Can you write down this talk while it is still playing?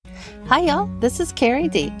Hi y'all, this is Carrie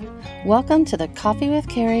D. Welcome to the Coffee with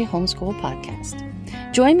Carrie Homeschool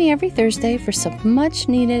Podcast. Join me every Thursday for some much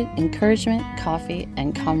needed encouragement, coffee,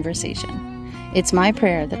 and conversation. It's my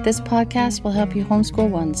prayer that this podcast will help you homeschool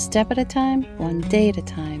one step at a time, one day at a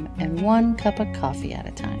time, and one cup of coffee at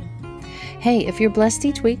a time. Hey, if you're blessed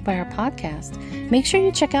each week by our podcast, make sure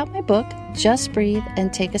you check out my book, Just Breathe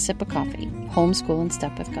and Take a Sip of Coffee, Homeschool and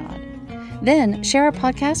Step with God. Then share our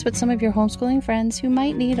podcast with some of your homeschooling friends who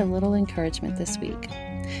might need a little encouragement this week.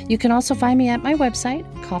 You can also find me at my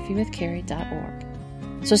website,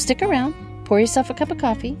 coffeewithcarrie.org. So stick around, pour yourself a cup of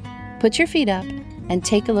coffee, put your feet up, and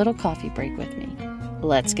take a little coffee break with me.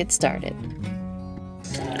 Let's get started.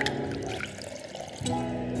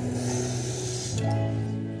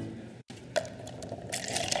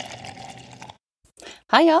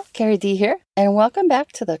 Hi y'all, Carrie D here, and welcome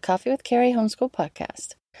back to the Coffee with Carrie Homeschool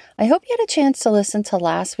Podcast. I hope you had a chance to listen to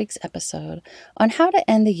last week's episode on how to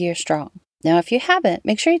end the year strong. Now, if you haven't,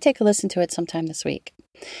 make sure you take a listen to it sometime this week.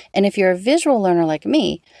 And if you're a visual learner like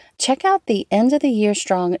me, check out the End of the Year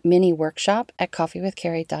Strong mini workshop at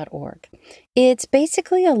coffeewithcarrie.org. It's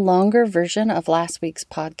basically a longer version of last week's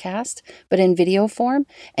podcast, but in video form,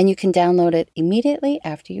 and you can download it immediately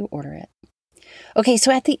after you order it. Okay,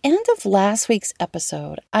 so at the end of last week's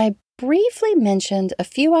episode, I briefly mentioned a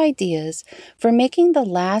few ideas for making the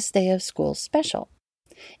last day of school special.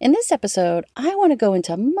 In this episode, I want to go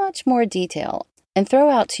into much more detail and throw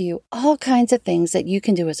out to you all kinds of things that you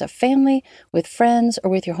can do as a family, with friends, or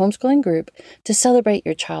with your homeschooling group to celebrate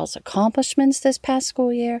your child's accomplishments this past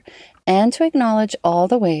school year and to acknowledge all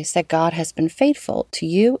the ways that God has been faithful to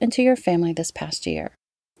you and to your family this past year.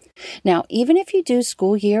 Now, even if you do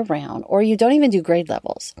school year round or you don't even do grade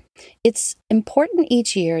levels, it's important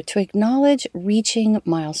each year to acknowledge reaching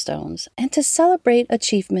milestones and to celebrate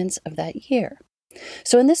achievements of that year.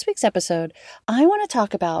 So in this week's episode, I want to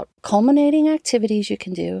talk about culminating activities you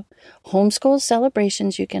can do, homeschool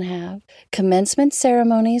celebrations you can have, commencement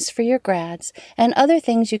ceremonies for your grads, and other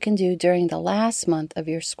things you can do during the last month of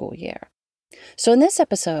your school year. So in this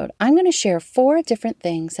episode, I'm going to share 4 different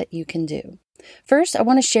things that you can do. First, I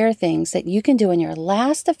want to share things that you can do on your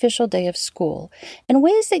last official day of school and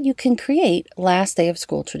ways that you can create last day of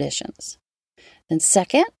school traditions. Then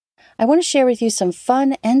second, I want to share with you some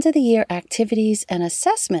fun end-of-the-year activities and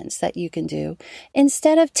assessments that you can do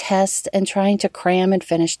instead of tests and trying to cram and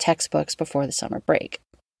finish textbooks before the summer break.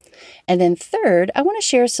 And then third, I want to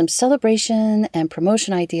share some celebration and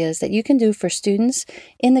promotion ideas that you can do for students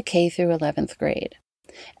in the K through 11th grade.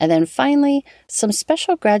 And then finally, some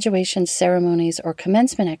special graduation ceremonies or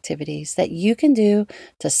commencement activities that you can do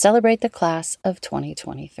to celebrate the class of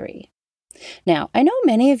 2023. Now, I know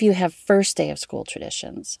many of you have first day of school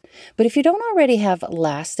traditions, but if you don't already have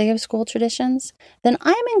last day of school traditions, then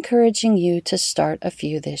I'm encouraging you to start a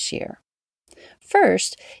few this year.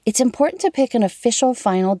 First, it's important to pick an official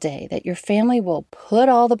final day that your family will put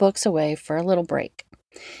all the books away for a little break,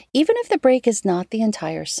 even if the break is not the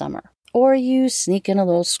entire summer, or you sneak in a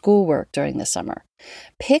little schoolwork during the summer.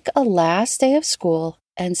 Pick a last day of school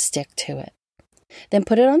and stick to it. Then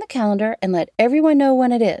put it on the calendar and let everyone know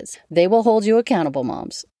when it is. They will hold you accountable,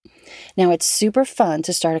 moms. Now, it's super fun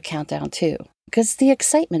to start a countdown too, because the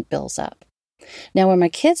excitement builds up. Now, when my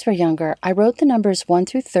kids were younger, I wrote the numbers 1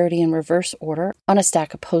 through 30 in reverse order on a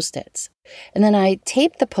stack of Post-its. And then I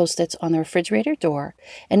taped the Post-its on the refrigerator door,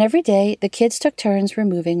 and every day the kids took turns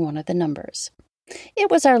removing one of the numbers.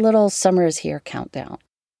 It was our little summer is here countdown.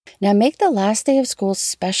 Now, make the last day of school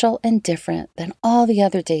special and different than all the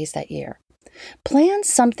other days that year. Plan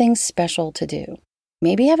something special to do.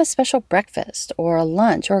 Maybe have a special breakfast or a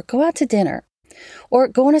lunch or go out to dinner or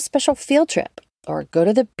go on a special field trip or go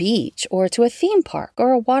to the beach or to a theme park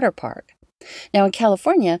or a water park. Now in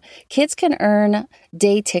California, kids can earn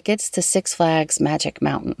day tickets to Six Flags Magic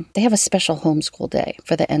Mountain. They have a special homeschool day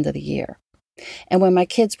for the end of the year. And when my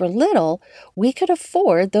kids were little, we could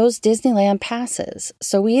afford those Disneyland passes.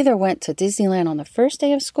 So we either went to Disneyland on the first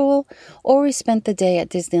day of school or we spent the day at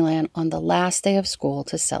Disneyland on the last day of school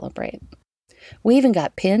to celebrate. We even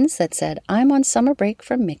got pins that said, "I'm on summer break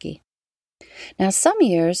from Mickey." Now, some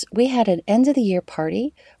years we had an end of the year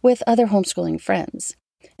party with other homeschooling friends.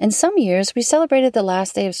 And some years we celebrated the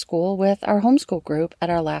last day of school with our homeschool group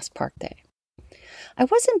at our last park day. I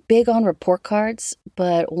wasn't big on report cards,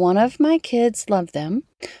 but one of my kids loved them,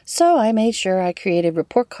 so I made sure I created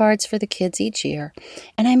report cards for the kids each year,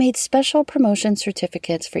 and I made special promotion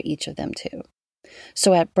certificates for each of them too.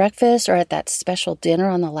 So at breakfast or at that special dinner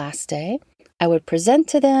on the last day, I would present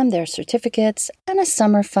to them their certificates and a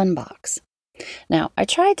summer fun box. Now, I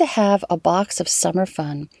tried to have a box of summer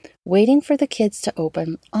fun waiting for the kids to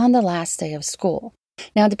open on the last day of school.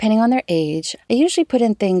 Now, depending on their age, I usually put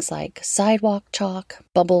in things like sidewalk chalk,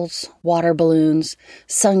 bubbles, water balloons,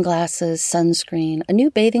 sunglasses, sunscreen, a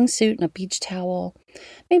new bathing suit and a beach towel,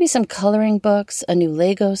 maybe some coloring books, a new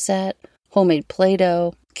Lego set, homemade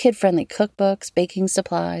Play-Doh, kid-friendly cookbooks, baking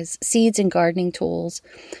supplies, seeds and gardening tools,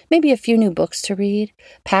 maybe a few new books to read,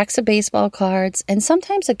 packs of baseball cards, and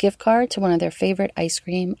sometimes a gift card to one of their favorite ice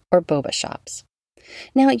cream or boba shops.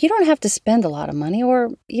 Now, you don't have to spend a lot of money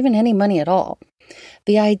or even any money at all.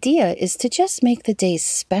 The idea is to just make the day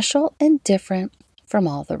special and different from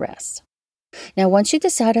all the rest. Now, once you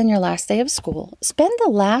decide on your last day of school, spend the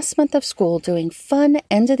last month of school doing fun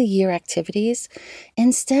end-of-the-year activities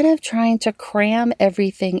instead of trying to cram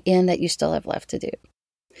everything in that you still have left to do.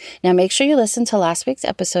 Now, make sure you listen to last week's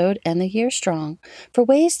episode, End the Year Strong, for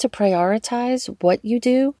ways to prioritize what you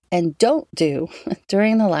do and don't do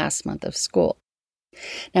during the last month of school.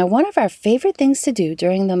 Now, one of our favorite things to do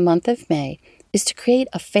during the month of May is to create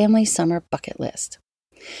a family summer bucket list.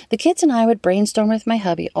 The kids and I would brainstorm with my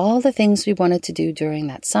hubby all the things we wanted to do during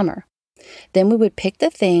that summer. Then we would pick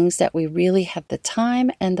the things that we really had the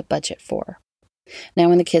time and the budget for. Now,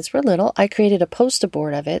 when the kids were little, I created a poster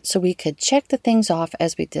board of it so we could check the things off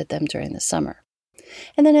as we did them during the summer.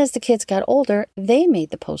 And then as the kids got older, they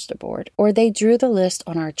made the poster board, or they drew the list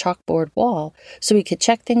on our chalkboard wall so we could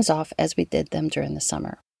check things off as we did them during the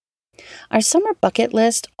summer. Our summer bucket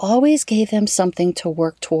list always gave them something to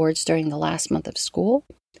work towards during the last month of school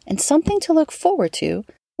and something to look forward to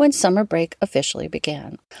when summer break officially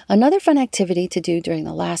began. Another fun activity to do during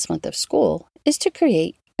the last month of school is to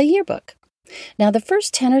create a yearbook. Now, the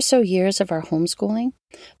first 10 or so years of our homeschooling,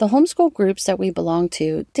 the homeschool groups that we belonged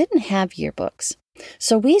to didn't have yearbooks.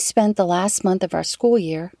 So we spent the last month of our school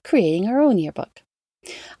year creating our own yearbook.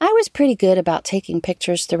 I was pretty good about taking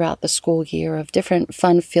pictures throughout the school year of different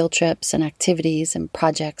fun field trips and activities and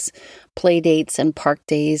projects, play dates and park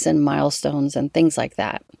days and milestones and things like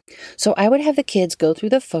that. So I would have the kids go through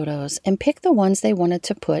the photos and pick the ones they wanted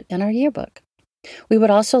to put in our yearbook. We would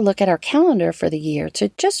also look at our calendar for the year to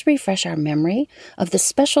just refresh our memory of the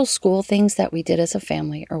special school things that we did as a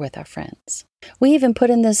family or with our friends. We even put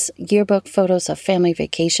in this yearbook photos of family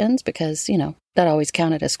vacations because, that always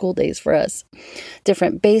counted as school days for us.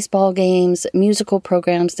 Different baseball games, musical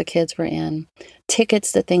programs the kids were in,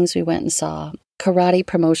 tickets to things we went and saw, karate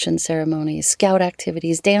promotion ceremonies, scout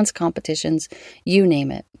activities, dance competitions, you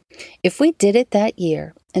name it. If we did it that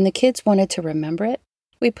year and the kids wanted to remember it,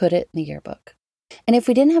 we put it in the yearbook. And if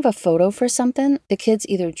we didn't have a photo for something, the kids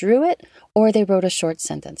either drew it or they wrote a short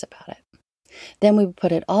sentence about it. Then we would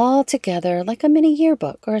put it all together like a mini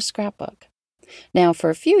yearbook or a scrapbook. Now, for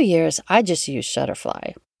a few years, I just used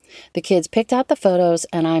Shutterfly. The kids picked out the photos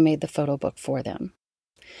and I made the photo book for them.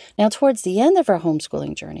 Now, towards the end of our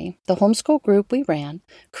homeschooling journey, the homeschool group we ran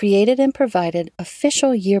created and provided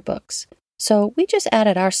official yearbooks. So we just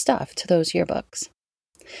added our stuff to those yearbooks.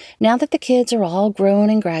 Now that the kids are all grown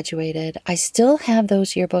and graduated, I still have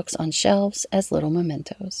those yearbooks on shelves as little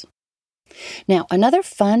mementos. Now, another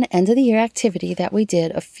fun end-of-the-year activity that we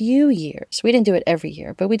did a few years, we didn't do it every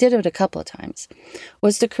year, but we did it a couple of times,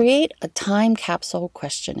 was to create a time capsule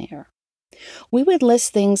questionnaire. We would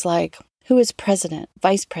list things like who is president,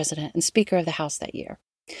 vice president, and speaker of the House that year.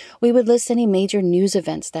 We would list any major news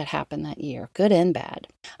events that happened that year, good and bad.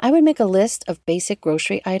 I would make a list of basic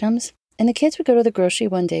grocery items, and the kids would go to the grocery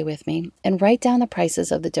one day with me and write down the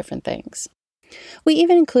prices of the different things. We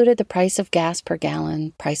even included the price of gas per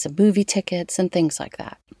gallon, price of movie tickets, and things like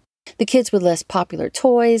that. The kids would list popular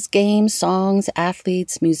toys, games, songs,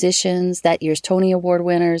 athletes, musicians, that year's Tony Award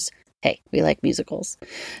winners. Hey, we like musicals.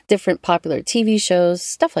 Different popular TV shows,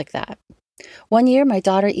 stuff like that. One year, my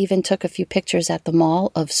daughter even took a few pictures at the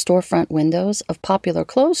mall of storefront windows of popular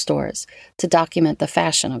clothes stores to document the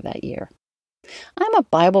fashion of that year. I'm a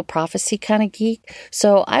Bible prophecy kind of geek,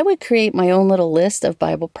 so I would create my own little list of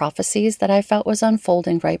Bible prophecies that I felt was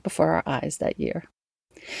unfolding right before our eyes that year.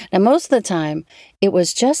 Now, most of the time, it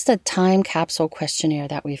was just a time capsule questionnaire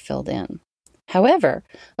that we filled in. However,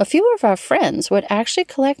 a few of our friends would actually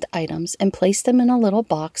collect items and place them in a little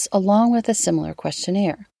box along with a similar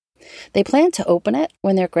questionnaire. They plan to open it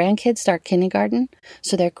when their grandkids start kindergarten,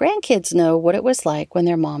 so their grandkids know what it was like when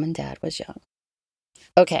their mom and dad was young.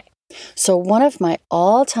 Okay. So one of my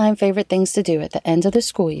all-time favorite things to do at the end of the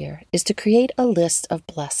school year is to create a list of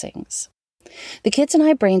blessings. The kids and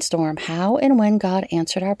I brainstorm how and when God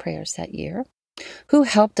answered our prayers that year, who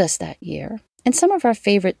helped us that year, and some of our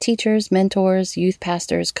favorite teachers, mentors, youth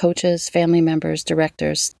pastors, coaches, family members,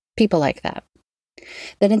 directors, people like that.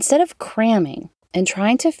 Then instead of cramming and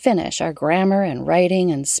trying to finish our grammar and writing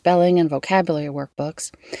and spelling and vocabulary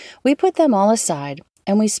workbooks, we put them all aside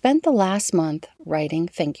and we spent the last month writing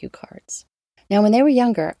thank you cards. Now, when they were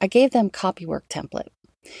younger, I gave them copywork template.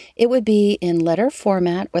 It would be in letter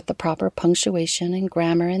format with the proper punctuation and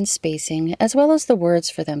grammar and spacing, as well as the words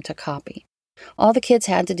for them to copy. All the kids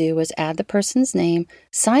had to do was add the person's name,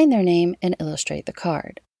 sign their name, and illustrate the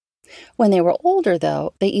card. When they were older,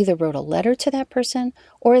 though, they either wrote a letter to that person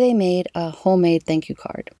or they made a homemade thank you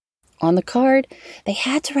card. On the card, they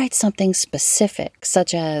had to write something specific,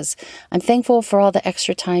 such as, "I'm thankful for all the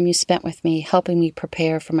extra time you spent with me helping me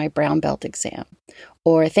prepare for my brown belt exam,"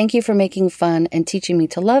 or "Thank you for making fun and teaching me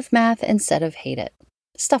to love math instead of hate it."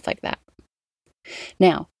 Stuff like that.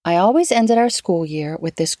 Now, I always ended our school year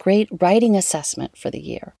with this great writing assessment for the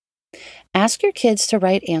year. Ask your kids to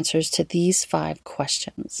write answers to these 5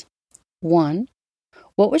 questions. 1.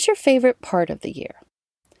 What was your favorite part of the year?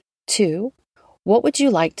 2. What would you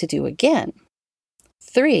like to do again?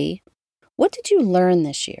 3. What did you learn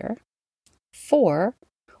this year? 4.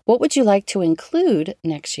 What would you like to include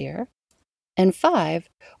next year? And 5.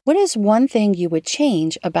 What is one thing you would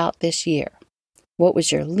change about this year? What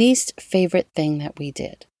was your least favorite thing that we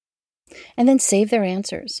did? And then save their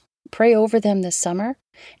answers. Pray over them this summer,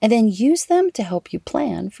 and then use them to help you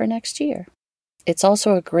plan for next year. It's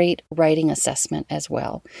also a great writing assessment as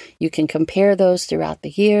well. You can compare those throughout the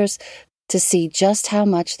years to see just how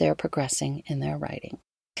much they're progressing in their writing.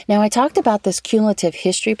 Now, I talked about this cumulative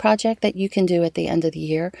history project that you can do at the end of the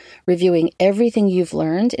year, reviewing everything you've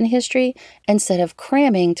learned in history instead of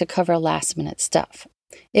cramming to cover last-minute stuff.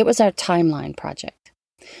 It was our timeline project.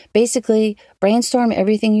 Basically, brainstorm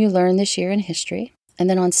everything you learned this year in history, and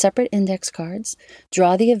then on separate index cards,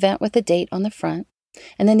 draw the event with a date on the front,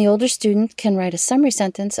 and then the older student can write a summary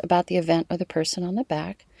sentence about the event or the person on the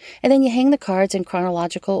back, and then you hang the cards in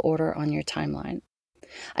chronological order on your timeline.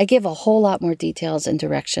 I give a whole lot more details and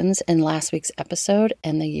directions in last week's episode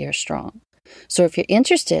and the year strong. So if you're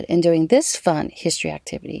interested in doing this fun history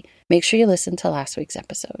activity, make sure you listen to last week's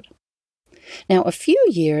episode. Now, a few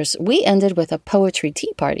years, we ended with a poetry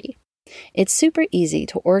tea party. It's super easy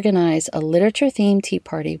to organize a literature-themed tea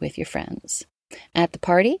party with your friends. At the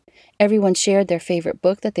party, everyone shared their favorite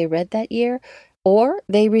book that they read that year, or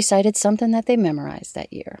they recited something that they memorized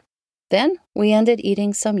that year. Then we ended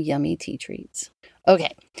eating some yummy tea treats.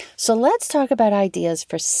 Okay, so let's talk about ideas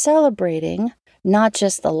for celebrating not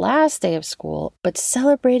just the last day of school, but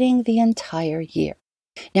celebrating the entire year.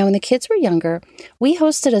 Now, when the kids were younger, we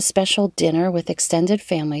hosted a special dinner with extended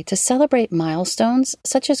family to celebrate milestones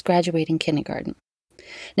such as graduating kindergarten.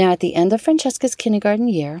 Now, at the end of Francesca's kindergarten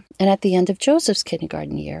year and at the end of Joseph's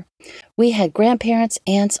kindergarten year, we had grandparents,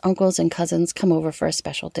 aunts, uncles, and cousins come over for a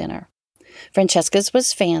special dinner. Francesca's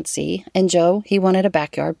was fancy, and Joe, he wanted a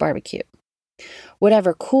backyard barbecue.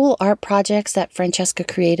 Whatever cool art projects that Francesca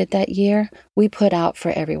created that year, we put out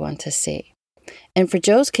for everyone to see. And for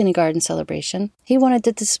Joe's kindergarten celebration, he wanted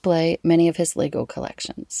to display many of his Lego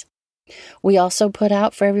collections. We also put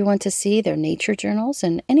out for everyone to see their nature journals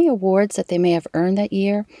and any awards that they may have earned that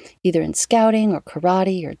year, either in scouting or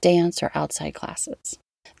karate or dance or outside classes.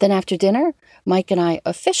 Then after dinner, Mike and I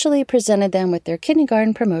officially presented them with their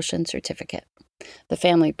kindergarten promotion certificate. The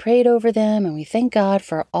family prayed over them, and we thanked God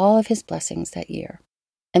for all of his blessings that year.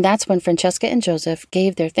 And that's when Francesca and Joseph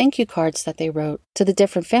gave their thank you cards that they wrote to the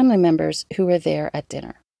different family members who were there at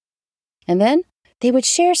dinner. And then they would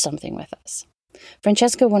share something with us.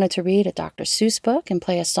 Francesca wanted to read a Dr. Seuss book and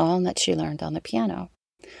play a song that she learned on the piano.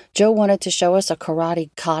 Joe wanted to show us a karate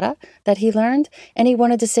kata that he learned, and he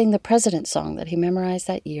wanted to sing the President's song that he memorized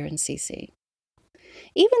that year in CC.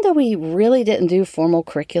 Even though we really didn't do formal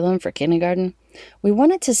curriculum for kindergarten, we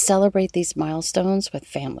wanted to celebrate these milestones with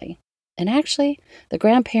family. And actually, the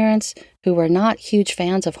grandparents, who were not huge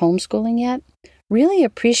fans of homeschooling yet, really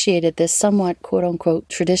appreciated this somewhat quote-unquote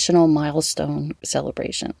traditional milestone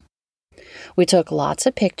celebration. We took lots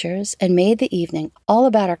of pictures and made the evening all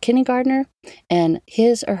about our kindergartner and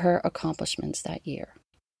his or her accomplishments that year.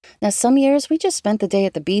 Now, some years we just spent the day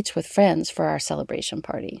at the beach with friends for our celebration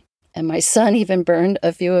party. And my son even burned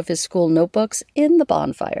a few of his school notebooks in the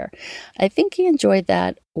bonfire. I think he enjoyed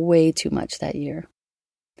that way too much that year.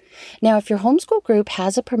 Now, if your homeschool group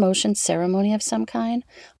has a promotion ceremony of some kind,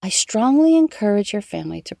 I strongly encourage your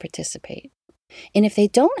family to participate. And if they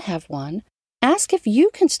don't have one, ask if you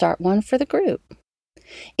can start one for the group.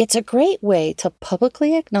 It's a great way to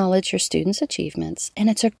publicly acknowledge your students' achievements, and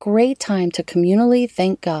it's a great time to communally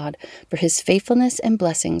thank God for his faithfulness and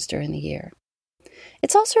blessings during the year.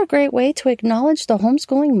 It's also a great way to acknowledge the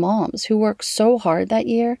homeschooling moms who worked so hard that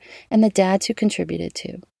year and the dads who contributed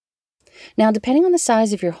too. Now, depending on the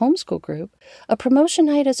size of your homeschool group, a promotion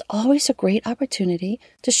night is always a great opportunity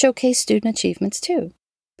to showcase student achievements too.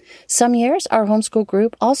 Some years, our homeschool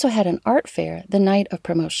group also had an art fair the night of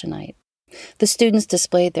promotion night. The students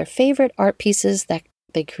displayed their favorite art pieces that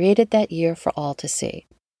they created that year for all to see.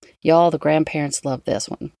 Y'all, the grandparents loved this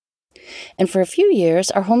one. And for a few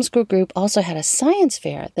years, our homeschool group also had a science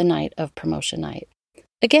fair the night of promotion night.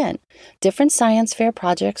 Again, different science fair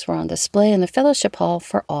projects were on display in the fellowship hall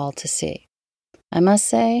for all to see. I must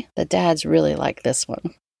say, the dads really liked this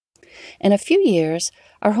one. In a few years,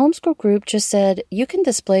 our homeschool group just said you can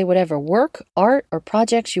display whatever work, art, or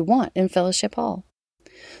projects you want in fellowship hall.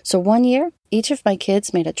 So one year, each of my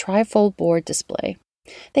kids made a trifold board display.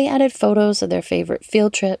 They added photos of their favorite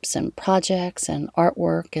field trips and projects and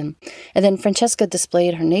artwork, and then Francesca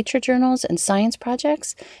displayed her nature journals and science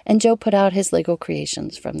projects, and Joe put out his Lego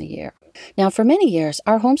creations from the year. Now, for many years,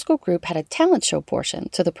 our homeschool group had a talent show portion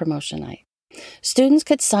to the promotion night. Students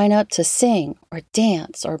could sign up to sing or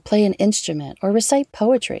dance or play an instrument or recite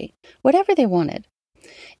poetry, whatever they wanted.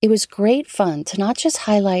 It was great fun to not just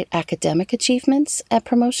highlight academic achievements at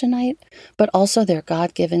promotion night, but also their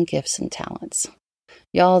God-given gifts and talents.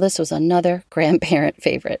 Y'all, this was another grandparent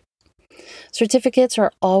favorite. Certificates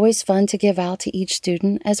are always fun to give out to each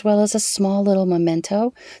student, as well as a small little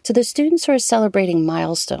memento to the students who are celebrating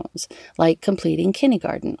milestones, like completing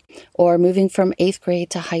kindergarten, or moving from 8th grade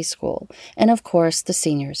to high school, and of course, the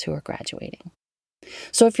seniors who are graduating.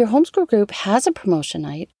 So if your homeschool group has a promotion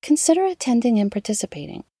night, consider attending and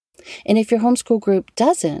participating. And if your homeschool group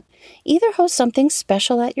doesn't, either host something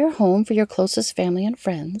special at your home for your closest family and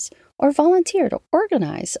friends, or volunteer to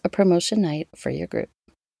organize a promotion night for your group.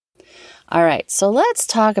 All right, so let's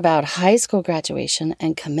talk about high school graduation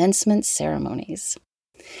and commencement ceremonies.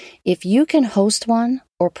 If you can host one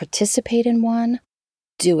or participate in one,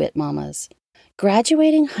 do it, mamas.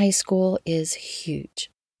 Graduating high school is huge.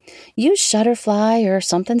 Use Shutterfly or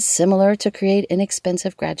something similar to create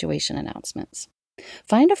inexpensive graduation announcements.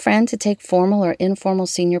 Find a friend to take formal or informal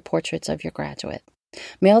senior portraits of your graduate.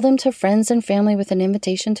 Mail them to friends and family with an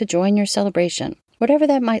invitation to join your celebration, whatever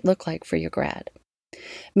that might look like for your grad.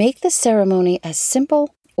 Make the ceremony as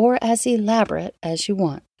simple or as elaborate as you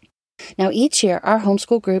want. Now, each year, our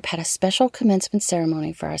homeschool group had a special commencement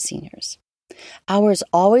ceremony for our seniors. Ours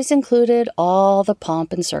always included all the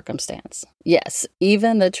pomp and circumstance. Yes,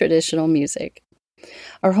 even the traditional music.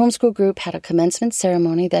 Our homeschool group had a commencement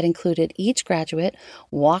ceremony that included each graduate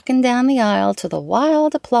walking down the aisle to the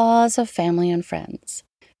wild applause of family and friends.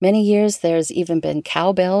 Many years there's even been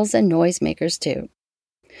cowbells and noisemakers too.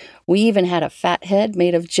 We even had a fat head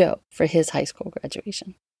made of Joe for his high school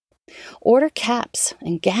graduation. Order caps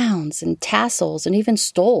and gowns and tassels and even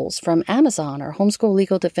stoles from Amazon or Homeschool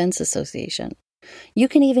Legal Defense Association. You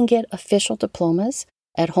can even get official diplomas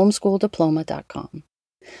at homeschooldiploma.com.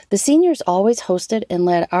 The seniors always hosted and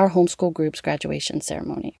led our homeschool group's graduation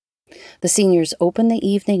ceremony. The seniors opened the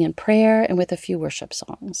evening in prayer and with a few worship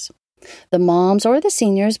songs. The moms or the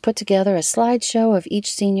seniors put together a slideshow of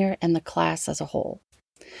each senior and the class as a whole.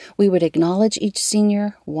 We would acknowledge each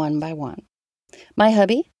senior one by one. My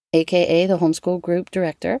hubby, aka the homeschool group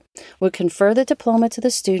director, would confer the diploma to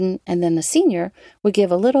the student, and then the senior would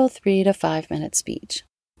give a little 3 to 5 minute speech.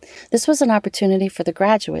 This was an opportunity for the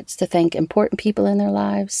graduates to thank important people in their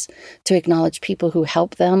lives, to acknowledge people who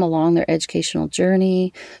helped them along their educational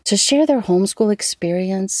journey, to share their homeschool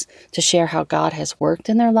experience, to share how God has worked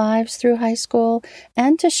in their lives through high school,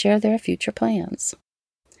 and to share their future plans.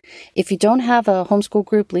 If you don't have a homeschool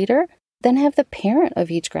group leader, then have the parent of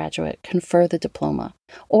each graduate confer the diploma,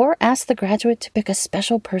 or ask the graduate to pick a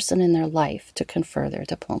special person in their life to confer their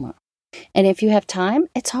diploma. And if you have time,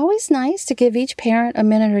 it's always nice to give each parent a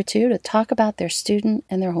minute or two to talk about their student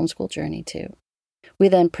and their homeschool journey too. We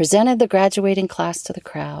then presented the graduating class to the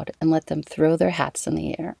crowd and let them throw their hats in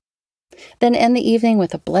the air. Then end the evening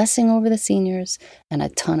with a blessing over the seniors and a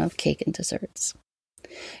ton of cake and desserts.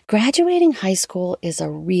 Graduating high school is a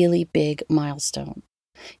really big milestone.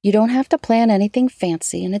 You don't have to plan anything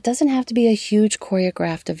fancy, and it doesn't have to be a huge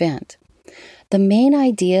choreographed event. The main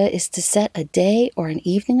idea is to set a day or an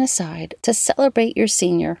evening aside to celebrate your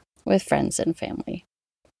senior with friends and family.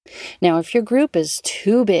 Now, if your group is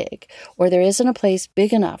too big, or there isn't a place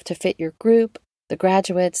big enough to fit your group, the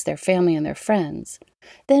graduates, their family, and their friends,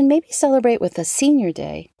 then maybe celebrate with a senior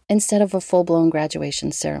day instead of a full-blown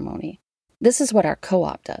graduation ceremony. This is what our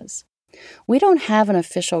co-op does. We don't have an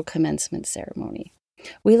official commencement ceremony.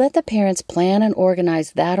 We let the parents plan and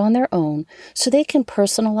organize that on their own so they can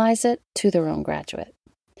personalize it to their own graduate.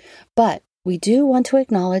 But we do want to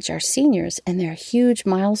acknowledge our seniors and their huge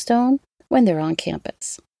milestone when they're on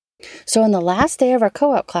campus. So on the last day of our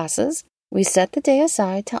co-op classes, we set the day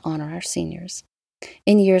aside to honor our seniors.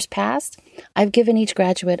 In years past, I've given each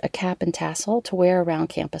graduate a cap and tassel to wear around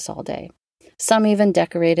campus all day. Some even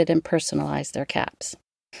decorated and personalized their caps.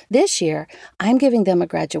 This year, I'm giving them a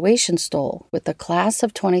graduation stole with the Class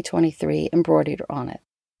of 2023 embroidered on it.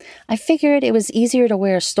 I figured it was easier to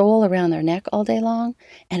wear a stole around their neck all day long,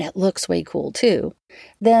 and it looks way cool too,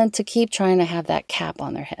 than to keep trying to have that cap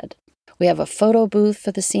on their head. We have a photo booth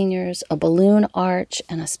for the seniors, a balloon arch,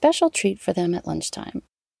 and a special treat for them at lunchtime.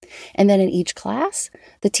 And then in each class,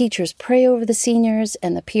 the teachers pray over the seniors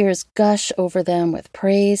and the peers gush over them with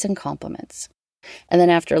praise and compliments. And then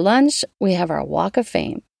after lunch, we have our Walk of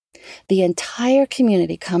Fame. The entire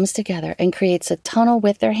community comes together and creates a tunnel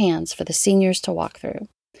with their hands for the seniors to walk through.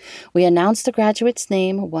 We announce the graduate's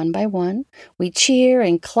name one by one. We cheer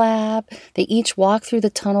and clap. They each walk through the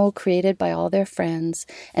tunnel created by all their friends,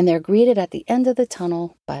 and they're greeted at the end of the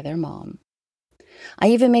tunnel by their mom. I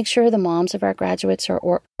even make sure the moms of our graduates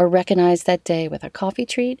are recognized that day with a coffee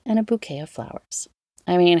treat and a bouquet of flowers.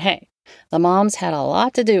 I mean, hey, the moms had a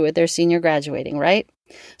lot to do with their senior graduating, right?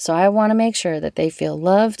 So I want to make sure that they feel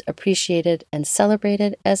loved, appreciated, and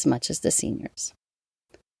celebrated as much as the seniors.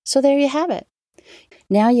 So there you have it.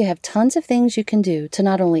 Now you have tons of things you can do to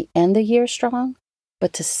not only end the year strong,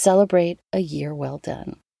 but to celebrate a year well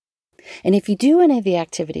done. And if you do any of the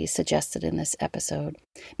activities suggested in this episode,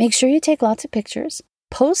 make sure you take lots of pictures,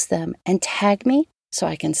 post them, and tag me so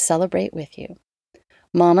I can celebrate with you.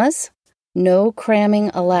 Mamas, no cramming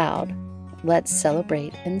allowed. Let's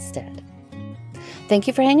celebrate instead. Thank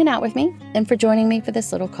you for hanging out with me and for joining me for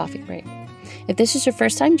this little coffee break. If this is your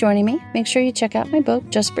first time joining me, make sure you check out my book,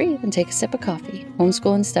 Just Breathe and Take a Sip of Coffee,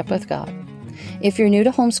 Homeschool in Step with God. If you're new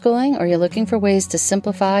to homeschooling or you're looking for ways to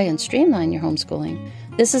simplify and streamline your homeschooling,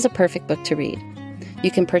 this is a perfect book to read.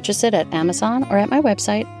 You can purchase it at Amazon or at my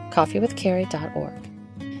website, coffeewithcarrie.org.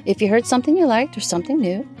 If you heard something you liked or something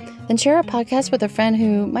new, then share a podcast with a friend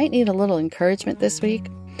who might need a little encouragement this week,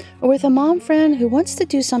 or with a mom friend who wants to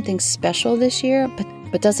do something special this year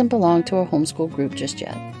but doesn't belong to a homeschool group just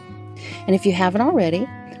yet. And if you haven't already,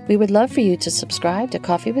 we would love for you to subscribe to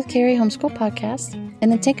Coffee with Carrie Homeschool Podcast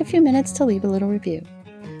and then take a few minutes to leave a little review.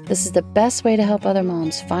 This is the best way to help other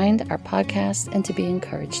moms find our podcast and to be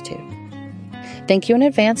encouraged too. Thank you in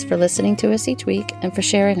advance for listening to us each week and for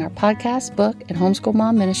sharing our podcast, book, and homeschool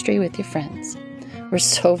mom ministry with your friends. We're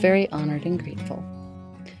so very honored and grateful.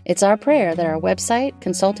 It's our prayer that our website,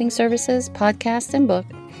 consulting services, podcast, and book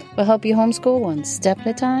will help you homeschool one step at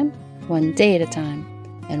a time, one day at a time,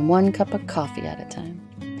 and one cup of coffee at a time.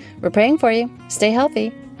 We're praying for you. Stay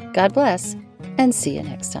healthy. God bless, and see you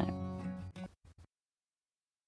next time.